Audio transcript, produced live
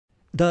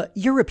The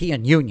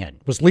European Union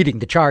was leading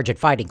the charge in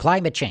fighting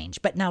climate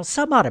change, but now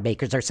some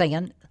automakers are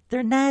saying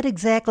they're not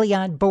exactly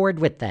on board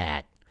with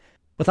that.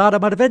 With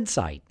Automotive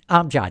Insight,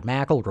 I'm John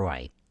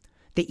McElroy.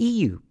 The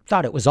EU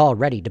thought it was all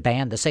ready to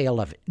ban the sale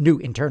of new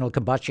internal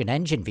combustion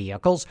engine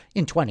vehicles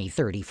in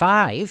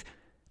 2035,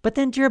 but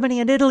then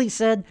Germany and Italy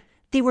said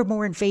they were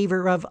more in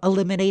favor of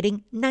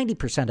eliminating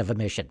 90% of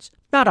emissions,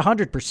 not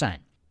 100%.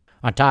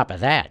 On top of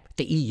that,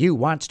 the EU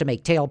wants to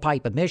make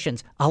tailpipe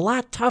emissions a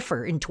lot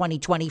tougher in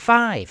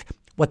 2025,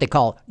 what they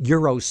call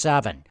Euro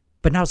 7.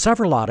 But now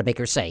several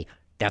automakers say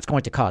that's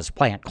going to cause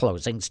plant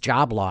closings,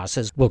 job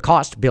losses, will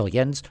cost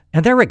billions,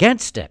 and they're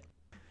against it.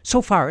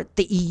 So far,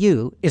 the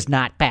EU is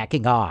not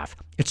backing off.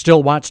 It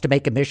still wants to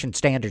make emission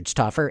standards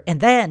tougher and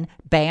then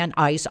ban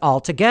ICE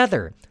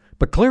altogether.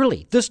 But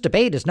clearly, this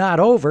debate is not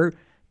over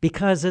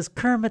because, as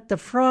Kermit the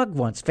Frog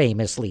once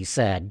famously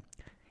said,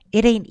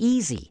 it ain't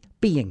easy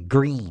being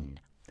green.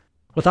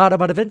 With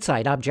Automotive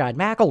Insight, I'm John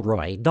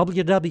McElroy,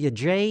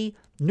 WWJ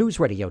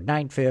News Radio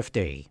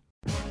 950.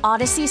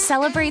 Odyssey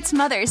celebrates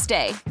Mother's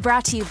Day,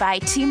 brought to you by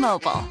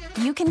T-Mobile.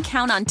 You can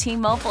count on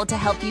T-Mobile to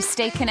help you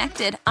stay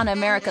connected on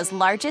America's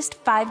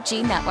largest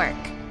 5G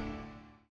network.